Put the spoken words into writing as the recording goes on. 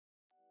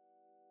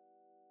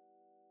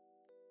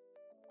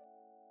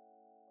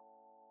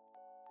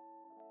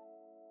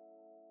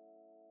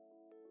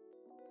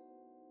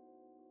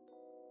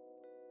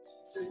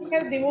We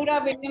have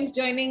Diwura Williams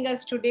joining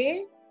us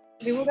today.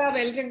 Diwura,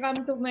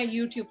 welcome to my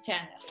YouTube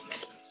channel.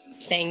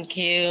 Thank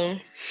you.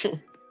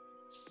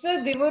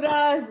 So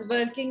Diwura is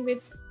working with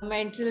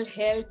mental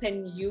health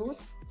and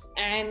youth,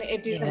 and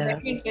it is a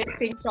very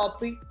interesting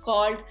topic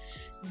called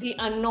the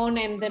unknown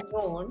and the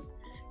known.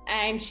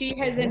 And she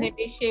has an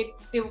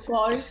initiative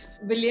called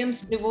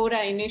Williams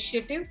Diwura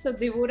Initiative. So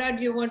Diwura,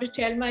 do you want to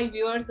tell my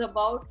viewers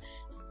about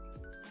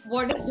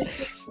what is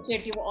this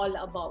initiative all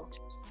about?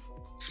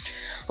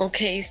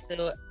 Okay,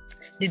 so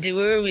the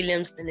Diwura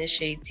Williams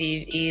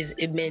Initiative is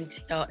a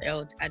mental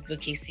health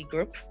advocacy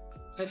group.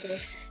 Okay.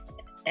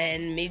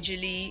 And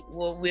majorly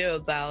what we're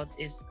about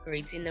is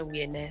creating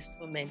awareness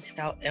for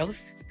mental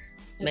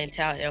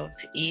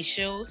health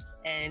issues,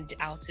 and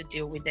how to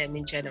deal with them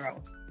in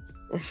general.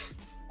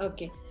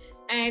 Okay.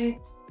 And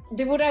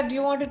Diwura, do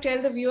you want to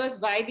tell the viewers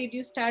why did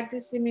you start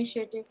this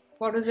initiative?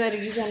 What was the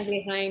reason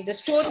behind, the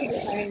story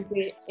behind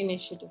the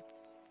initiative?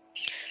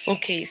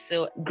 Okay,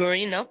 so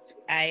growing up,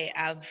 I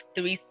have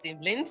 3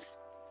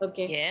 siblings.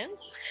 Okay. Yeah,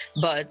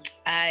 but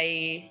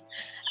I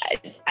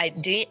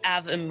didn't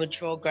have a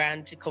mature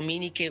ground to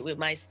communicate with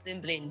my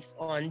siblings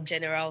on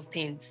general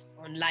things,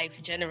 on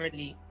life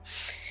generally.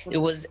 It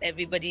was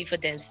everybody for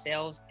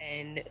themselves,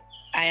 and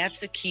I had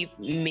to keep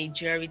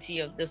majority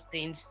of those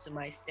things to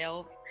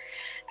myself.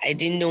 I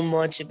didn't know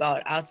much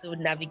about how to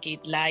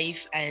navigate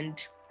life,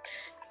 and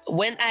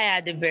when I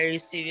had a very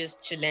serious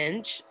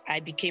challenge, I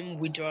became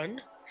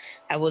withdrawn.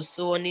 I was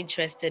so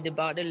uninterested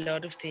about a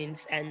lot of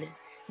things, and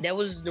there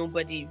was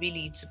nobody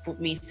really to put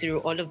me through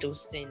all of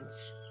those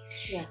things.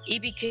 Yeah.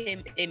 It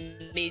became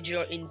a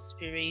major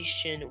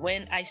inspiration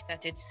when I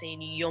started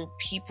seeing young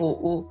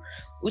people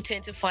who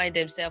tend to find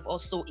themselves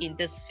also in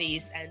this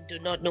phase and do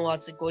not know how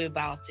to go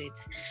about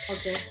it.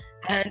 Okay.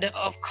 And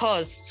of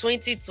course,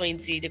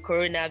 2020, the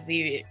corona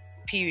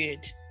period,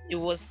 it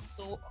was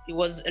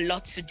a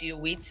lot to deal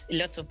with. A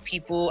lot of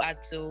people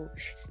had to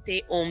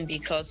stay home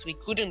because we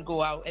couldn't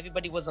go out.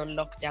 Everybody was on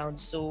lockdown.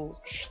 So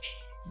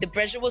the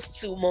pressure was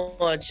too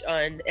much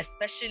on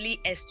especially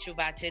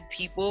extroverted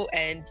people,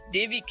 and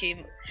they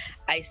became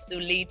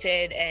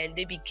isolated and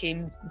they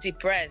became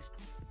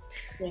depressed.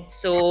 Yeah.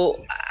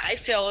 So I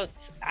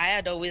felt I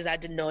had always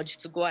had the nudge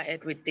to go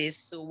ahead with this.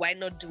 So why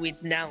not do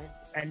it now?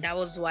 And that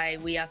was why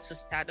we had to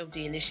start up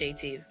the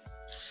initiative.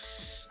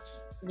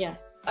 Yeah.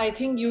 I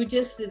think you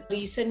just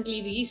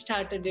recently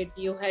restarted it.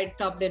 You had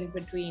stopped in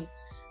between.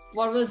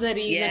 What was the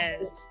reason?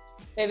 Yes.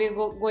 Were we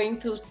going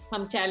through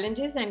some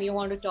challenges and you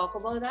want to talk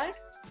about that?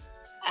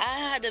 I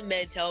had a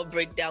mental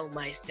breakdown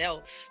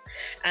myself,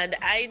 and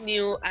I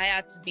knew I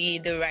had to be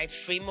in the right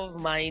frame of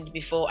mind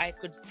before I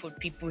could put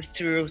people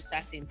through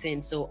certain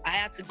things. So I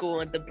had to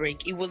go on the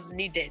break. It was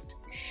needed.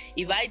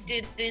 If I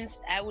didn't,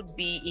 I would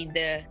be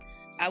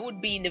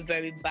in a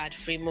very bad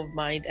frame of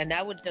mind, and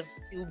I would have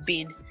still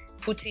been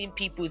putting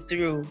people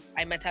through.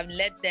 I might have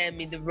led them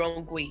in the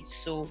wrong way.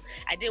 So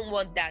I didn't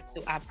want that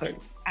to happen.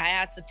 I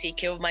had to take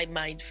care of my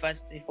mind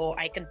first before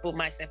I can put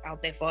myself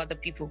out there for other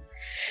people.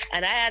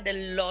 And I had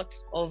a lot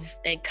of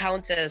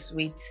encounters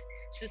with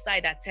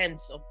suicide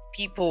attempts of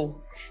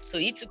people. So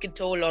it took a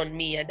toll on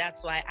me, and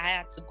that's why I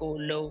had to go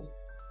low.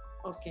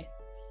 Okay.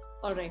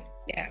 All right.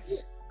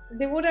 Yes.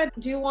 Diwura,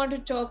 do you want to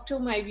talk to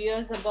my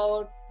viewers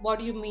about what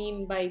you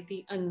mean by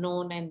the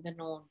unknown and the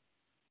known?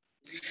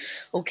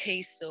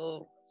 Okay,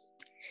 so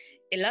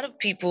a lot of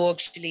people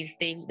actually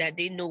think that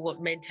they know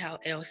what mental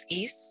health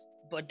is,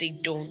 but they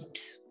don't.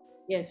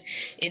 Yes.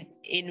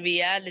 In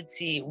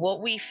reality,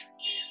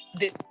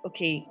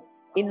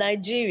 in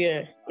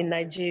Nigeria,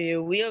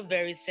 we are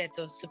very set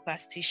of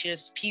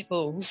superstitious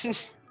people.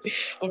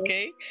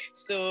 Okay,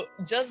 so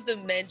just the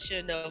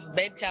mention of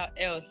mental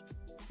health,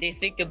 they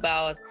think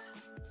about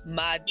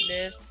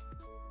madness,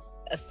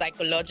 a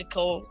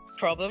psychological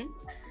problem.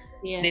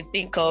 Yeah. They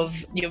think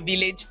of your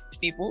village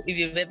people, if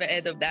you've ever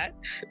heard of that.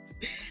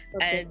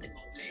 Okay. And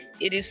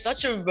it is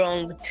such a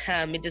wrong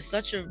term, it is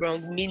such a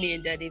wrong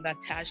meaning that they've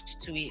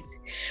attached to it.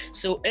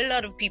 So a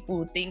lot of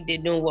people think they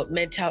know what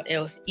mental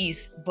health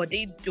is, but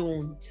they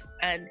don't.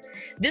 And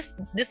this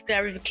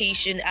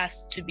clarification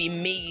has to be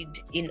made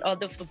in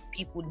order for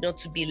people not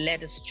to be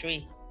led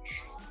astray.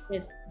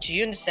 Yes. Do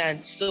you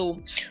understand?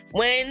 So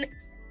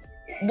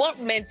what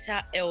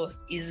mental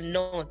health is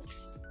not,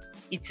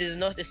 it is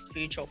not a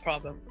spiritual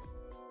problem.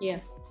 Yeah.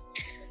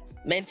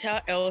 Mental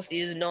health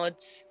is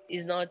not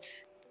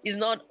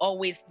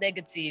always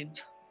negative.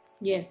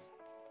 Yes.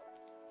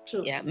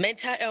 True. Yeah,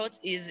 mental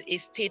health is a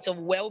state of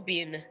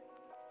well-being.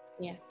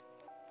 Yeah.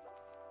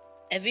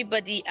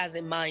 Everybody has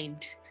a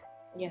mind.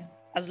 Yeah.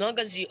 As long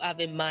as you have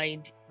a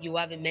mind, you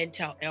have a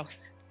mental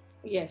health.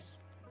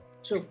 Yes.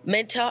 True.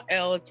 Mental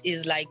health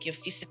is like your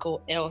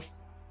physical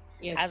health.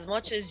 Yes. As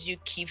much as you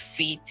keep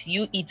fit,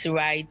 you eat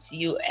right,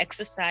 you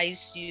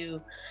exercise,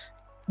 you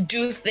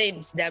do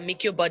things that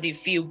make your body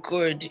feel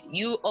good,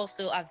 you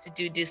also have to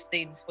do these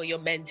things for your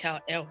mental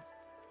health.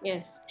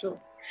 Yes, true.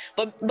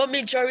 But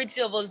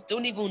majority of us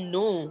don't even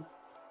know.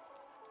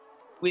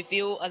 We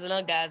feel as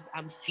long as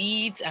I'm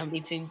fit, I'm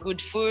eating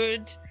good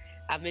food,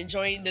 I'm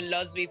enjoying the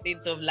luxury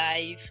things of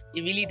life.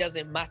 It really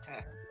doesn't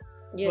matter.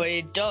 Yes. But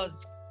it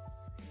does.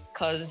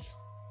 Because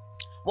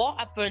what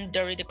happened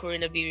during the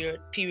corona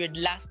period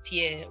last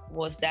year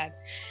was that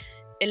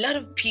a lot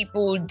of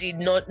people did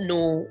not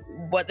know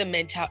what the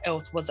mental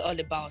health was all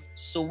about.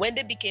 So when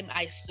they became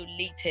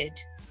isolated,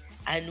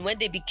 and when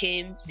they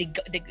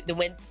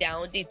went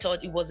down, they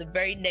thought it was a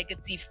very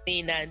negative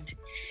thing, and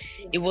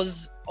it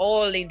was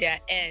all in their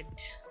head.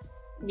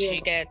 Yeah.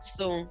 You get?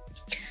 So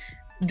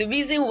the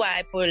reason why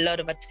I put a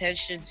lot of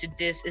attention to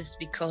this is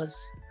because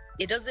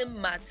it doesn't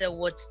matter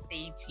what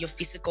state your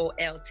physical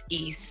health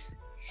is.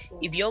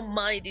 If your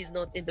mind is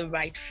not in the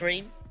right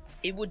frame,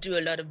 it would do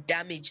a lot of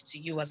damage to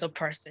you as a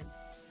person.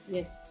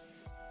 Yes.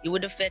 It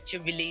would affect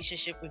your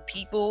relationship with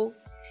people.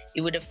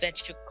 It would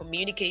affect your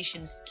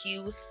communication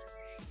skills.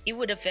 It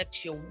would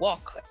affect your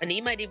work, and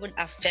it might even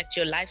affect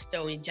your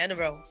lifestyle in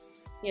general.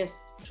 Yes,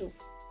 true.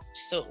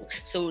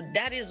 So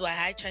that is why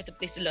I try to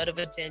place a lot of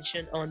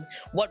attention on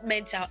what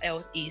mental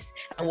health is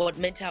and what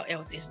mental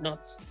health is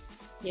not.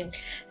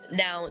 Yes.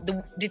 Now,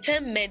 the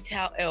term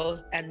mental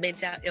health and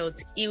mental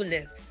health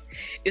illness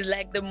is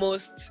like the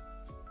most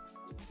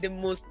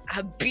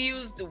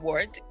abused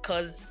word,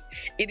 because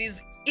it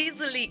is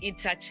easily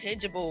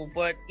interchangeable,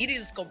 but it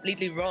is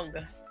completely wrong.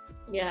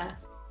 Yeah,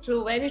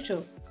 true, very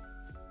true.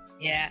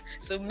 Yeah,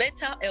 so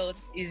mental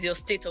health is your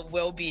state of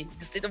well-being,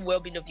 the state of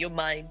well-being of your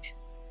mind.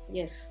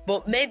 Yes.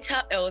 But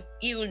mental health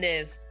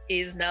illness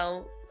is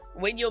now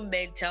when your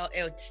mental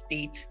health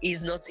state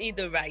is not in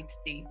the right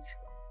state.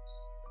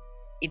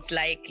 It's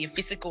like your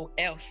physical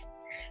health.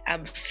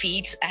 I'm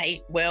fit,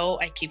 I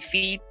keep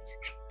fit,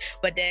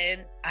 but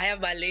then I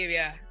have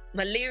malaria.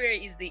 Malaria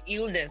is the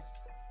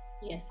illness.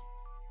 Yes.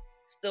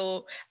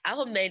 So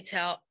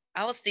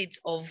our state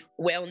of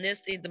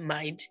wellness in the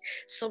mind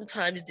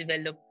sometimes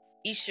develop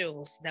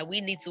issues that we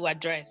need to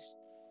address.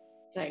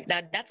 Right.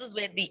 Now, that is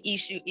where the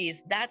issue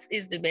is. That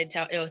is the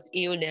mental health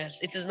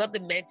illness. It is not the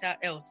mental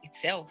health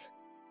itself.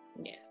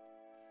 Yeah.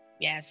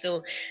 Yeah,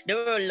 so there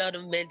are a lot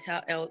of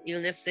mental health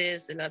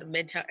illnesses, a lot of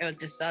mental health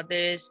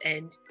disorders,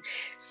 and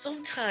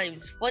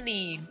sometimes,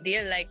 funny,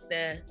 they're like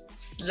the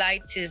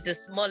slightest, the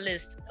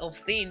smallest of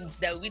things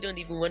that we don't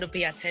even want to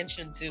pay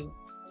attention to.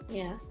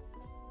 Yeah.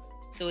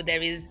 So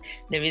there is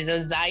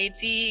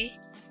anxiety.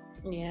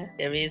 Yeah.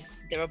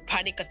 There are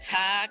panic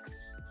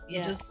attacks.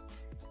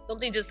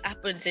 Something just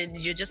happens and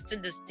you're just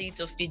in the state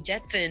of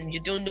fidgeting.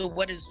 You don't know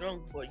what is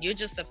wrong, but you're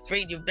just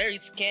afraid. You're very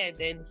scared.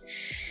 And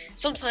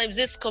sometimes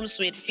this comes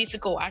with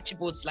physical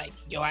attributes like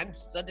your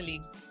hands suddenly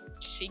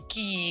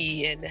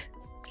shaky. And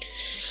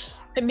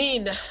I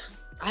mean,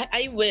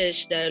 I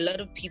wish that a lot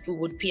of people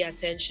would pay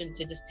attention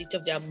to the state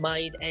of their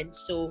mind, and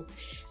so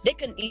they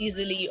can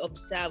easily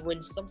observe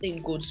when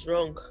something goes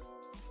wrong.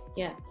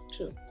 Yeah,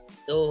 true.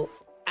 So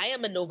I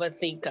am an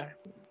overthinker.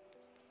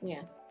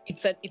 Yeah.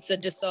 It's a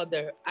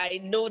disorder. I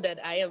know that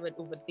I am an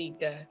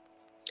overthinker.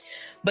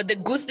 But the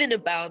good thing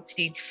about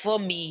it for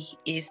me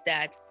is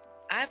that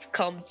I've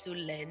come to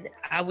learn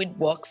how it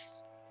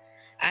works.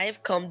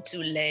 I've come to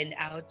learn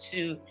how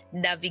to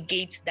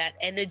navigate that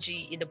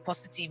energy in a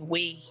positive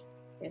way.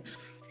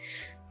 Yes.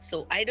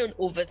 So I don't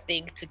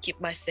overthink to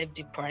keep myself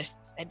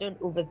depressed. I don't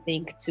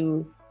overthink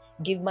to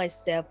give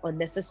myself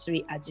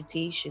unnecessary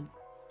agitation.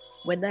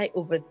 When I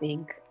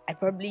overthink, I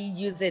probably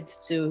use it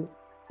to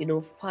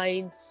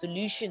find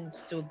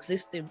solutions to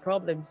existing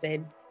problems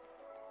and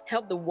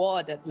help the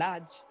world at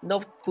large,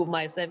 not put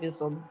myself in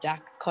some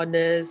dark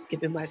corners,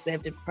 keeping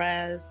myself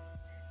depressed.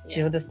 Yeah. Do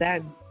you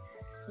understand?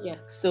 Yeah.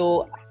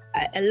 So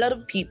a lot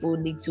of people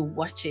need to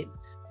watch it.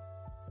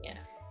 Yeah.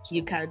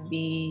 You can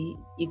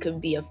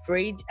be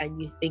afraid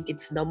and you think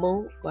it's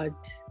normal, but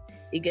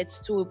it gets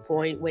to a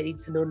point where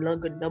it's no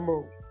longer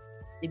normal.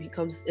 It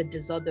becomes a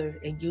disorder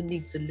and you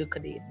need to look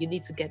at it. You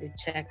need to get it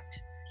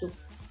checked. True.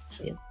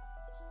 Yeah.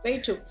 Very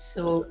true.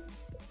 So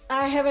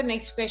I have a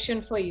next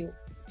question for you.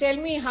 Tell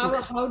me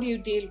how do you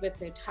deal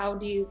with it? How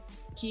do you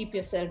keep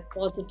yourself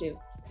positive?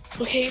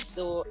 Okay,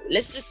 so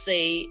let's just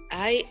say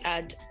I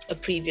had a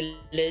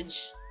privilege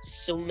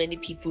so many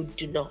people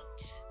do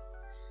not.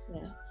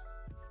 Yeah.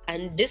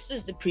 And this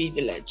is the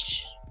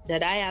privilege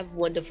that I have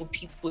wonderful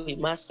people in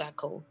my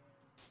circle.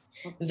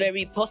 Okay.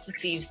 Very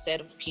positive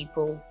set of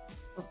people.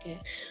 Okay.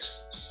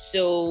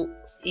 So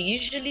it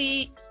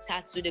usually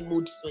starts with a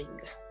mood swing.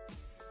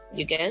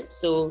 You get?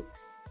 So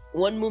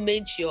one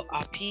moment you're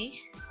happy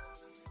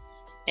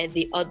and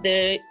the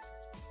other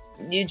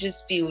you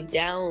just feel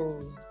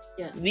down.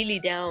 Yeah. Really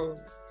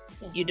down.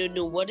 Yeah. You don't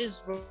know what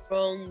is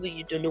wrong,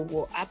 you don't know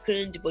what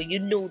happened, but you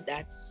know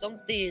that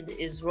something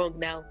is wrong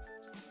now.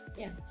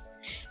 Yeah.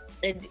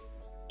 And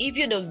if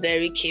you're not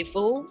very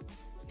careful,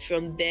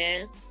 from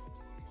there,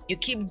 you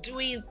keep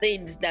doing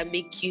things that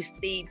make you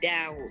stay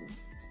down.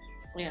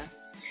 Yeah.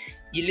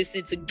 You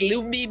listen to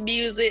gloomy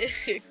music.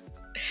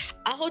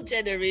 Our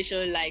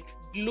generation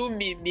likes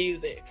gloomy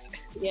music.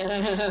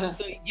 Yeah.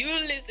 So you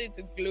listen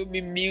to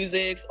gloomy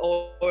music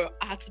or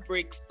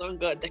heartbreak song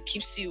that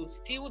keeps you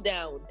still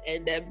down,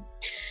 and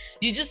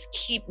you just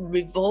keep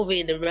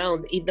revolving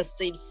around in the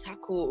same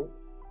circle.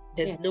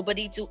 There's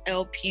nobody to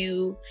help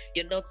you.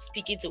 You're not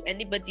speaking to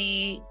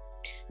anybody.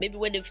 Maybe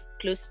when a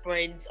close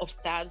friends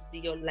observes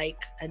you're like,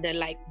 and they're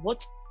like,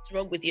 what's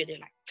wrong with you? And they're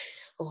like,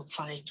 oh, I'm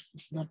fine.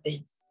 It's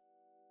nothing.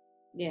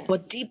 Yeah.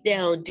 But deep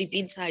down, deep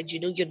inside, you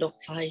know you're not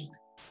fine.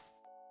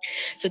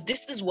 So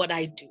this is what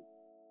I do.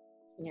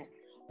 Yeah.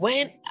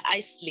 When I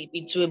slip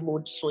into a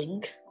mood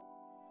swing,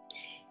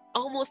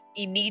 almost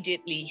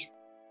immediately,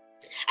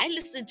 I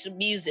listen to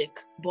music,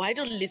 but I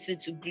don't listen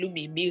to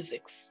gloomy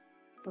musics.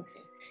 Okay.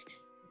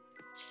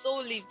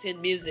 Soul-lifting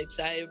musics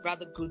are a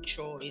rather good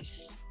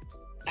choice.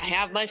 I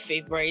have my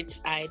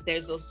favorites.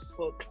 There's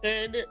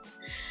Unspoken,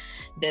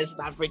 there's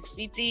Maverick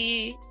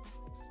City.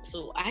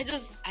 So I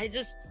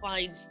just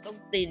find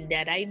something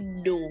that I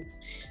know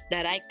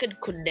that I can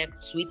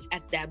connect with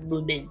at that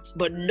moment,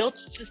 but not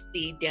to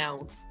stay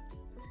down.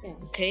 Yeah.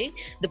 Okay?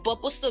 The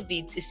purpose of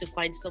it is to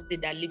find something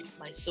that lifts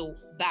my soul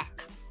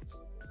back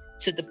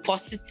to the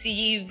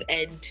positive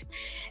and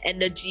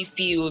energy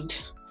field.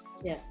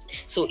 Yeah.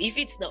 So if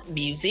it's not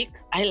music,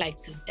 I like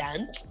to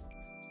dance.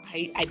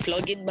 I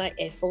plug in my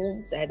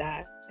earphones and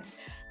I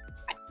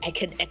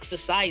can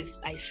exercise.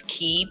 I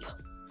skip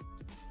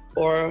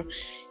or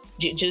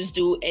just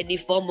do any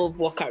form of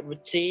workout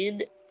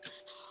routine.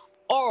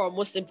 Or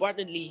most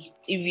importantly,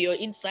 if you're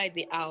inside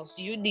the house,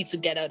 you need to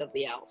get out of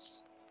the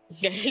house.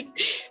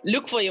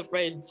 Look for your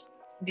friends.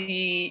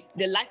 The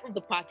life of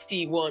the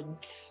party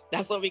ones.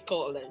 That's what we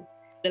call them.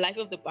 The life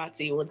of the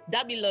party ones.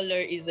 Dami Lawler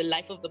is the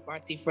life of the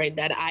party friend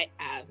that I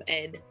have.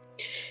 And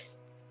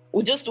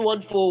with just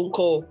one phone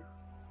call,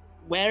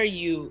 where are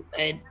you?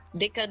 And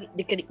they can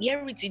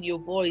hear it in your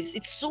voice.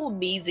 It's so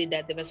amazing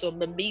that there are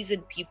some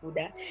amazing people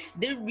that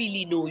they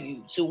really know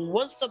you. So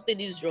once something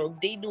is wrong,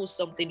 they know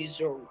something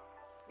is wrong.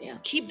 Yeah.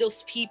 Keep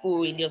those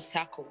people in your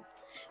circle.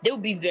 They'll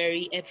be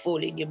very helpful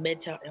in your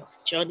mental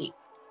health journey.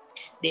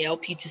 They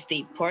help you to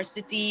stay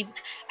positive.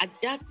 At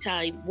that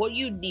time, what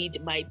you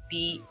need might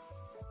be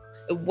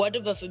a word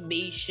of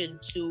affirmation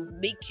to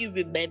make you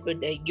remember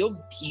that you're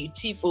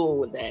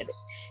beautiful, that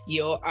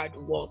you're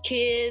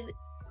hardworking,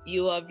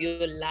 you have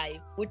your life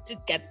put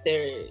together,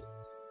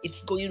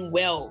 it's going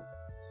well.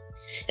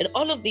 And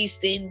all of these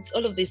things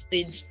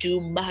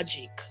do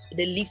magic.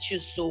 They lift your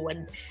soul,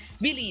 and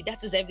really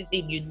that is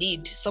everything you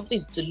need.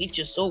 Something to lift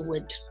your soul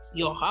with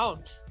your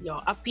heart.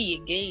 You're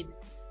happy again.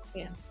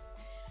 Yeah.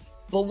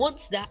 But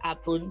once that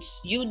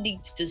happens, you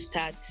need to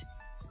start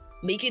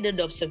making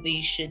an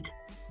observation.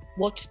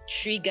 What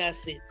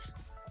triggers it?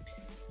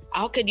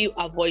 How can you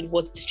avoid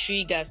what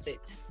triggers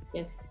it?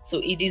 Yes. So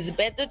it is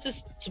better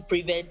to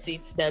prevent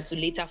it than to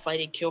later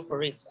find a cure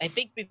for it. I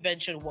think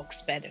prevention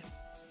works better.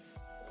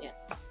 Yeah,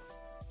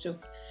 true.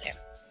 Yeah.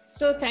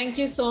 So thank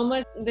you so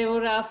much,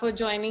 Diwura, for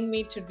joining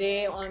me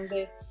today on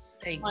this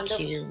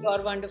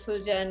your wonderful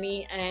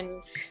journey,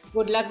 and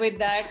good luck with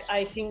that.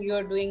 I think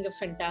you're doing a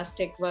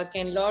fantastic work,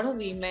 and a lot of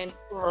women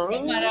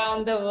from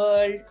around the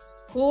world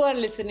who are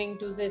listening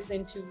to this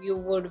interview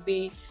would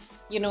be,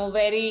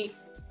 very,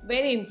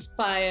 very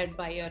inspired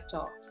by your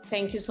talk.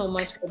 Thank you so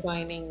much for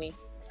joining me.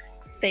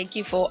 Thank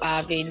you for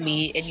having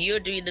me, and you're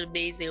doing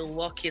amazing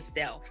work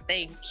yourself.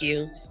 Thank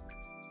you.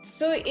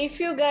 So if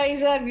you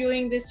guys are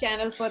viewing this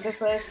channel for the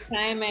first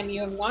time and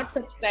you're not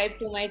subscribed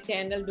to my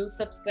channel, do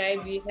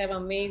subscribe. We have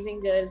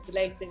amazing girls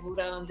like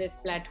Diwura on this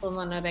platform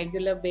on a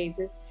regular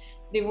basis.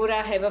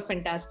 Diwura, have a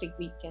fantastic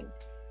weekend.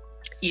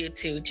 You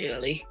too,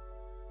 Julie.